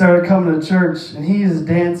 He started coming to church, and he is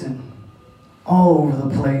dancing all over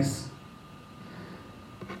the place.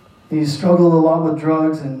 He struggled a lot with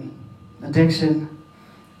drugs and addiction.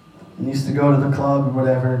 And used to go to the club or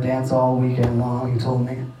whatever, dance all weekend long, he told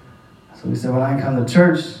me. So he said, when I come to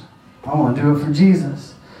church, I want to do it for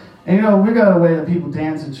Jesus. And we got a way that people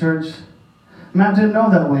dance in church. Matt didn't know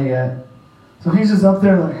that way yet. So he's just up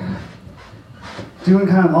there like doing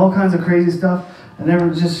all kinds of crazy stuff, and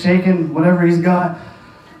everyone's just shaking whatever he's got.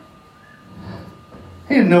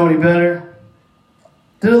 He didn't know any better.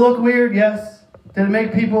 Did it look weird? Yes. Did it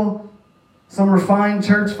make some refined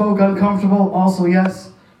church folk uncomfortable? Also,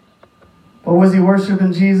 yes. But was he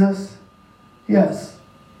worshiping Jesus? Yes.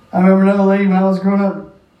 I remember another lady when I was growing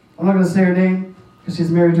up. I'm not going to say her name because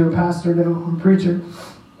she's married to a pastor now, a preacher.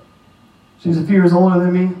 She's a few years older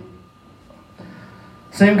than me.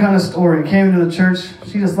 Same kind of story. Came into the church.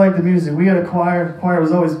 She just liked the music. We had a choir. The choir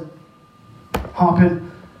was always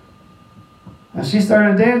hopping. And she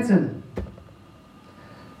started dancing.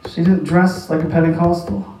 She didn't dress like a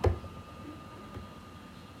Pentecostal.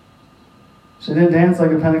 She didn't dance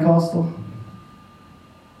like a Pentecostal.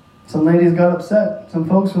 Some ladies got upset. Some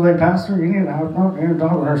folks were like, Pastor, you need to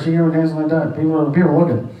talk with her. She never dancing like that. People are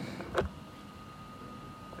looking.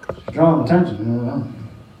 She's drawing attention.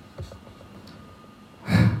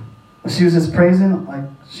 She was just praising like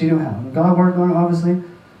she knew how. God worked on her, obviously.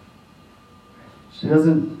 She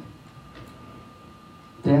doesn't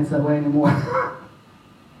dance that way anymore.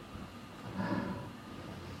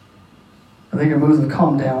 I think her moves have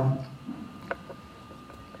calmed down.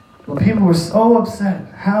 But people were so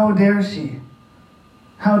upset. How dare she?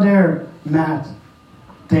 How dare Matt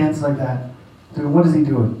dance like that? Dude, what is he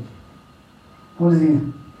doing? What is he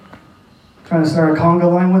trying to start a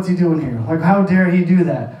conga line? What's he doing here? Like, how dare he do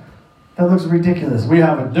that? That looks ridiculous. We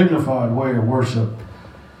have a dignified way to worship.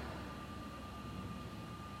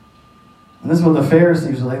 And this is what the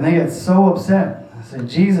Pharisees are like. They get so upset. They say,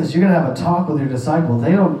 Jesus, you got to have a talk with your disciples.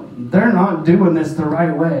 They're not doing this the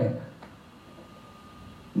right way.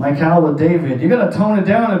 Like Hal with David. You got to tone it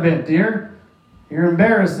down a bit, dear. You're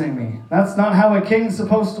embarrassing me. That's not how a king's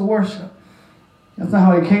supposed to worship. That's not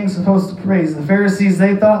how a king's supposed to praise. The Pharisees,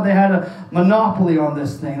 they thought they had a monopoly on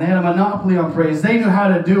this thing. They had a monopoly on praise. They knew how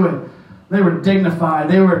to do it. They were dignified.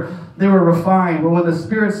 They were refined. But when the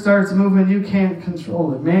Spirit starts moving, you can't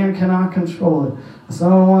control it. Man cannot control it. If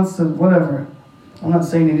someone wants to, whatever. I'm not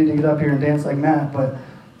saying you need to get up here and dance like Matt, but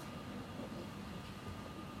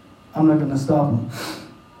I'm not going to stop him.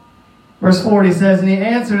 Verse 40 says, and he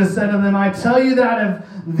answered and said to them, I tell you that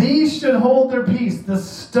if these should hold their peace, the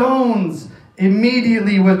stones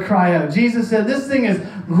immediately would cry out. Jesus said, this thing is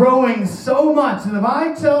growing so much, and if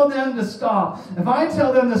I tell them to stop, if I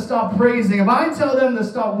tell them to stop praising, if I tell them to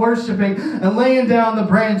stop worshiping and laying down the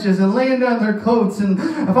branches and laying down their coats, and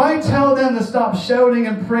if I tell them to stop shouting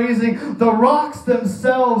and praising, the rocks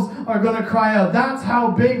themselves are going to cry out. That's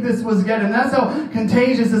how big this was getting. That's how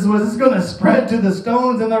contagious this was. It's going to spread to the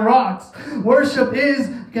stones and the rocks. Worship is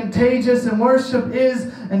contagious, and worship is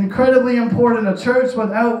incredibly important. A church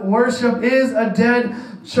without worship is a dead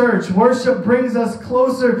church. Worship brings us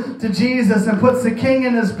closer to Jesus and puts the King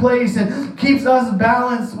in his place and keeps us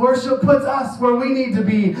balanced. Worship puts us where we need to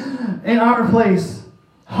be, in our place,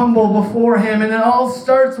 humble before him. And it all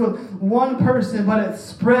starts with one person, but it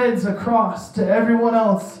spreads across to everyone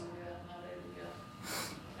else.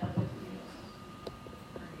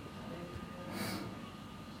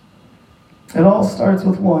 It all starts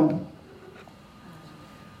with one.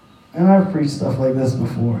 And I've preached stuff like this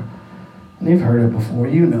before. And you've heard it before.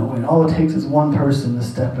 You know it. All it takes is one person to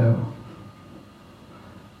step out.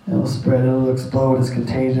 It'll spread. It'll explode. It's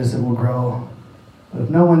contagious. It will grow. But if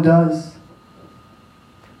no one does,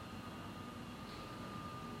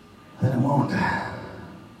 then it won't. I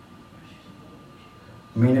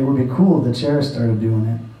mean, it would be cool if the chairs started doing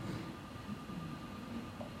it.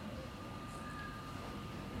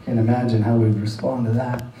 Can't imagine how we'd respond to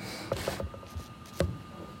that.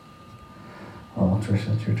 Oh,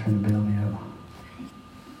 Trisha, it's your turn to bail me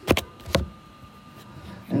out.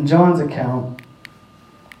 In John's account,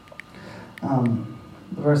 the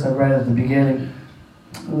verse I read at the beginning,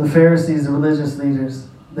 the Pharisees, the religious leaders,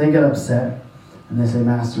 they get upset and they say,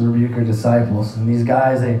 Master, rebuke your disciples. And these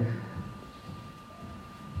guys,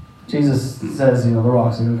 Jesus says, the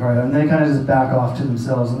rocks are going to cry out. And they kind of just back off to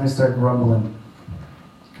themselves and they start grumbling.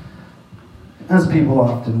 As people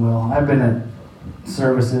often will. I've been at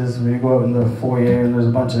services where you go out in the foyer and there's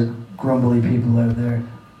a bunch of grumbly people out there.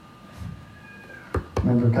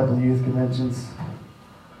 Remember a couple of youth conventions?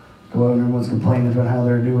 Go out and everyone's complaining about how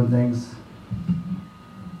they're doing things.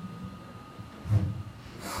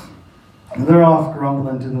 And they're off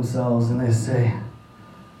grumbling to themselves and they say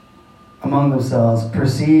among themselves,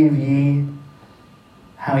 perceive ye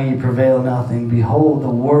how ye prevail nothing. Behold, the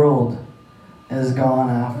world is gone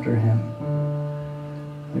after him.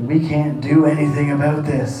 We can't do anything about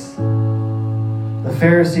this. The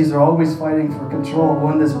Pharisees are always fighting for control.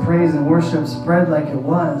 When this praise and worship spread like it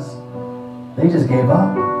was, they just gave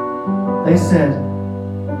up. They said,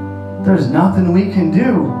 there's nothing we can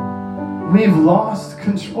do. We've lost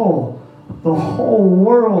control. The whole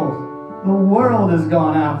world has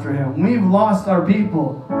gone after him. We've lost our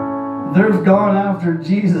people. They've gone after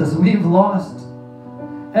Jesus. We've lost.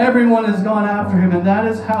 Everyone has gone after him, and that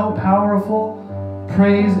is how powerful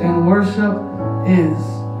praise and worship is.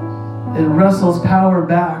 It wrestles power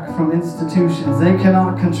back from institutions. They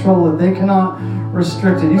cannot control it. They cannot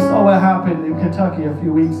restrict it. You saw what happened in Kentucky a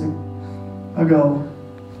few weeks ago.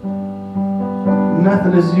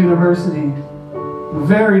 Methodist University,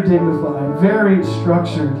 very dignified, very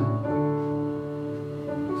structured.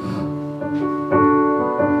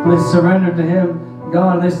 They surrendered to him,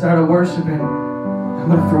 God, and they started worshiping.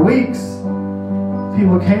 But for weeks,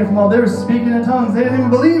 people came from they were speaking in tongues. They didn't even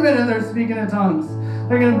believe it, and they're speaking in tongues.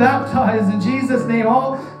 They're getting baptized in Jesus' name.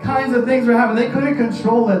 All kinds of things were happening. They couldn't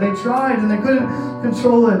control it. They tried, and they couldn't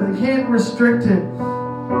control it. They can't restrict it.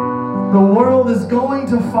 The world is going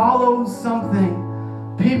to follow something.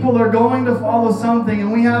 People are going to follow something,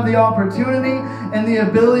 and we have the opportunity and the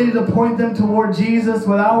ability to point them toward Jesus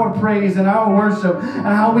with our praise and our worship and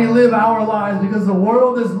how we live our lives, because the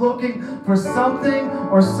world is looking for something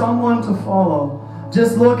or someone to follow.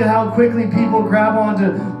 Just look at how quickly people grab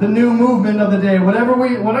onto the new movement of the day. Whatever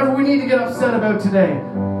we need to get upset about today,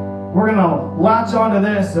 we're going to latch onto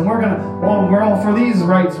this, and we're all for these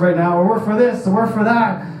rights right now, or we're for this, or we're for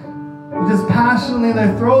that. Just passionately, they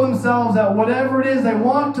throw themselves at whatever it is. They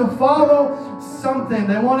want to follow something.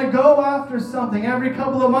 They want to go after something. Every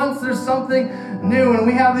couple of months, there's something new, and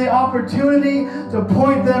we have the opportunity to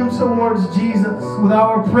point them towards Jesus with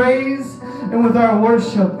our praise and with our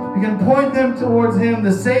worship. We can point them towards him,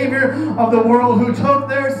 the Savior of the world, who took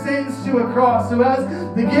their sins to a cross, who has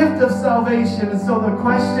the gift of salvation. And so the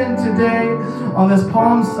question today on this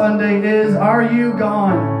Palm Sunday is, are you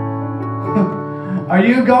gone? Are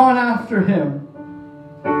you gone after him?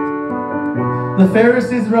 The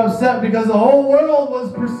Pharisees were upset because the whole world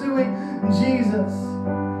was pursuing Jesus.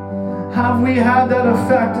 Have we had that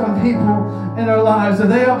effect on people in our lives? Are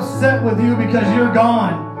they upset with you because you're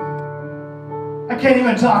gone? I can't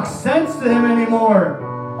even talk sense to him anymore.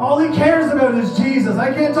 all he cares about is Jesus.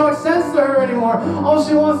 I can't talk sense to her anymore. All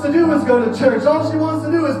she wants to do is go to church. All she wants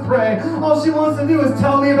to do is pray. All she wants to do is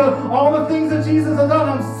tell me about all the things that Jesus has done.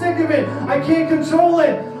 I'm sick of it. I can't control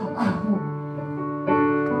it.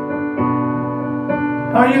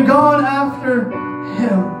 Are you gone after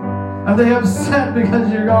him? Are they upset because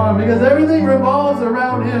you're gone? Because everything revolves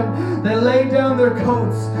around him. They lay down their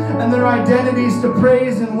coats and their identities to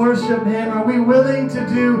praise and worship him. Are we willing to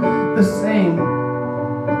do the same?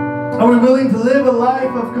 Are we willing to live a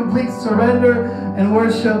life of complete surrender and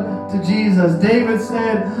worship to Jesus? David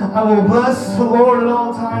said, I will bless the Lord at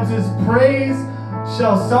all times. His praise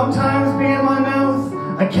shall sometimes be in my mouth.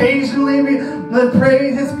 Occasionally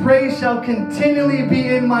his praise shall continually be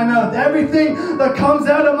in my mouth. Everything that comes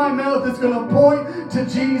out of my mouth is going to point to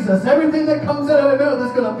Jesus. Everything that comes out of my mouth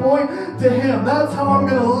is going to point to him. That's how I'm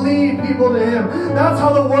going to lead people to him. That's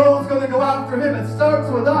how the world's going to go after him. It starts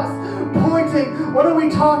with us pointing. What are we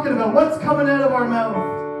talking about? What's coming out of our mouth?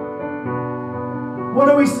 What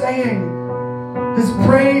are we saying? His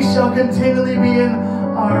praise shall continually be in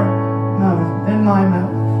our mouth, in my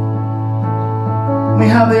mouth. We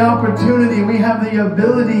have the opportunity, we have the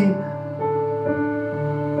ability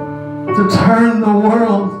to turn the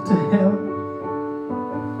world to him.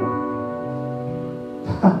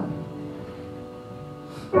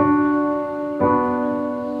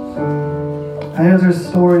 I heard a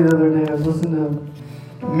story the other day. I was listening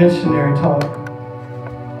to a missionary talk.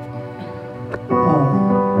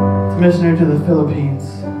 It's a missionary to the Philippines.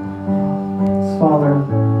 His father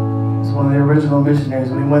one of the original missionaries.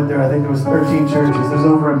 When he went there, I think there was 13 churches. There's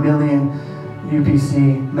over 1 million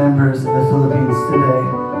UPC members in the Philippines today.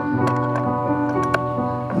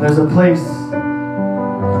 And there's a place,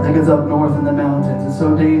 I think it's up north in the mountains. It's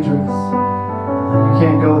so dangerous. You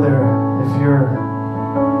can't go there if you're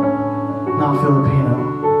not Filipino.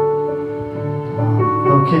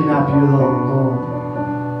 They'll kidnap you.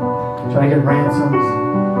 They'll try to get ransoms.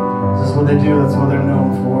 This is what they do. That's what they're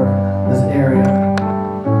known for. This area.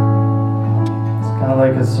 Kind of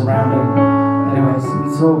like a surrounding. Anyways,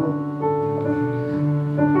 and so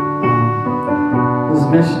this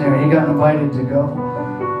missionary, he got invited to go.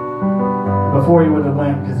 Before he would have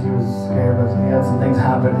went because he was scared, but he had some things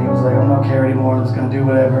happen. He was like, I don't care anymore. I'm just going to do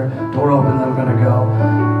whatever. Door opens, I'm going to go.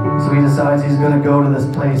 So he decides he's going to go to this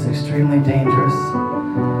place, extremely dangerous,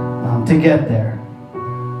 to get there.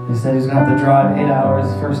 He said he's going to have to drive 8 hours.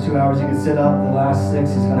 The first 2 hours he can sit up. The last 6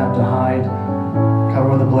 he's going to have to hide,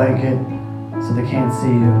 cover with a blanket, so they can't see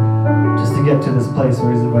you, just to get to this place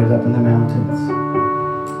where he's invited up in the mountains.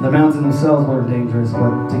 The mountains themselves weren't dangerous,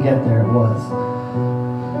 but to get there it was.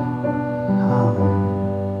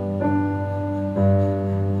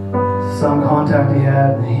 Some contact he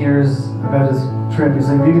had, he hears about his trip. He's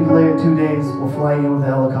like, if you can delay it 2 days, we'll fly you in with a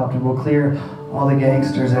helicopter. We'll clear all the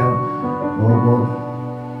gangsters out. We'll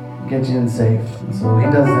get you in safe. And so he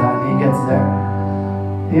does that, and he gets there.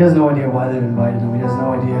 He has no idea why they've invited him. He has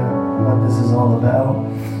no idea what this is all about.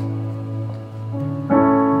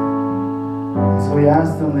 So he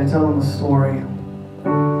asked them, they tell him the story.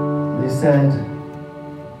 They said,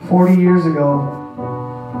 40 years ago,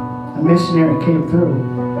 a missionary came through.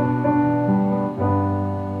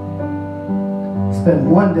 Spent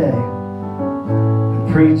one day and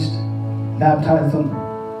preached, baptized them,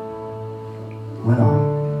 went on.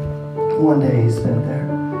 One day he spent there.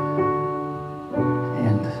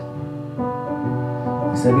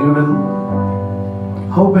 He said, we've been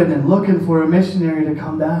hoping and looking for a missionary to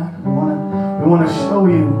come back. We want to show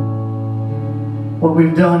you what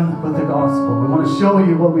we've done with the gospel. We want to show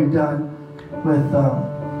you what we've done with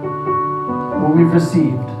what we've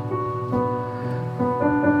received.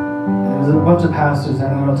 And there's a bunch of pastors there,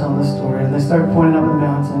 and they're all telling this story, and they start pointing up at the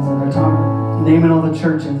mountains, and they're talking, naming all the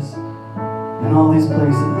churches in all these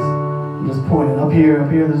places. Just pointing up here,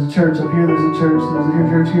 there's a church, up here there's a church, there's a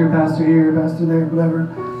church here, pastor there, whatever.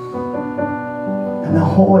 And the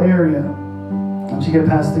whole area, once you get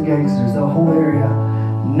past the gangsters, the whole area,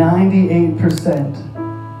 98%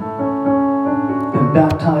 been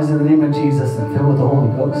baptized in the name of Jesus and filled with the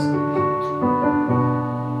Holy Ghost.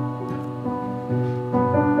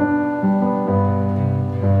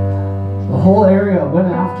 The whole area went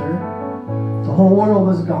after, the whole world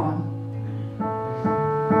was gone.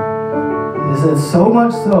 He said, so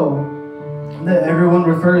much so that everyone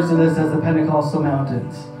refers to this as the Pentecostal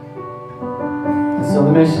Mountains. And so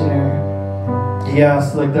the missionary, he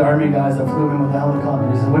asked like the army guys that flew in with the helicopter,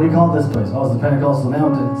 he said, what do you call this place? Oh, it's the Pentecostal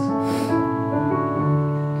Mountains.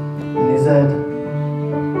 And he said,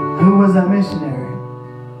 who was that missionary?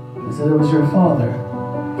 He said, it was your father,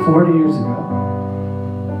 40 years ago.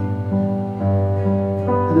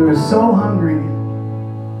 And they were so hungry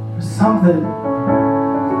something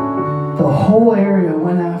the whole area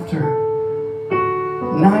went after.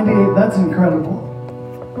 98, that's incredible.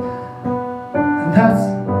 And that's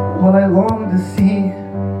what I long to see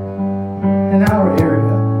in our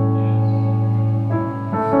area.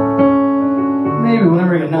 Maybe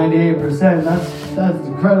whenever we get 98%, that's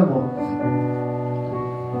incredible.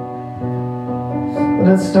 But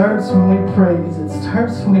it starts when we praise. It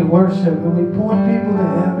starts when we worship, when we point people to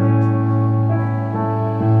Him.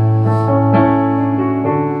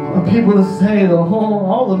 For people to say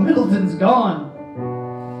all the Middleton's gone.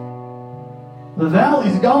 The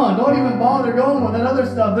valley's gone. Don't even bother going with that other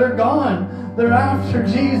stuff. They're gone. They're after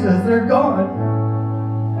Jesus. They're gone.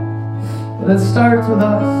 But it starts with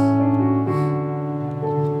us.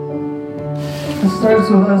 It starts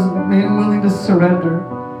with us being willing to surrender.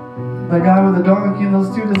 The guy with the donkey and those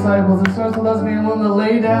two disciples. It starts with us being willing to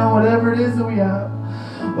lay down whatever it is that we have.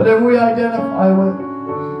 Whatever we identify with.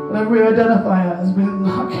 Whatever we identify as. We're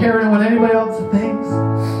not caring what anybody else thinks.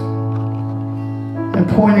 And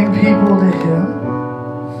pointing people to Him.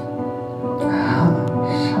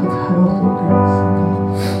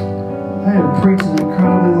 I had preached an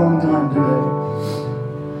incredibly long time today.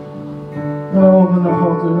 I'll open the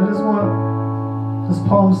altar. I just want, this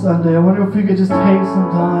Palm Sunday, I wonder if we could just take some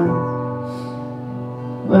time.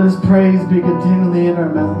 Let His praise be continually in our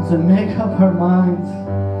mouths and make up our minds.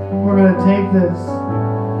 We're going to take this.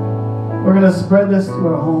 We're going to spread this to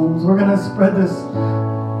our homes. We're going to spread this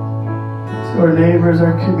to our neighbors,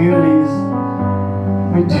 our communities.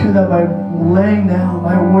 We do that by laying down,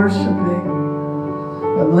 by worshiping,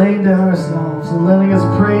 by laying down ourselves and letting His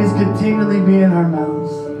praise continually be in our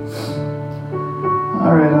mouths.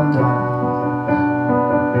 All right, I'm done.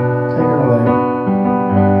 Take her away.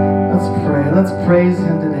 Let's pray. Let's praise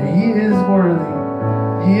Him today. He is worthy.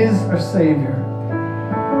 He is our Savior.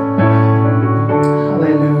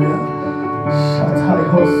 Hallelujah.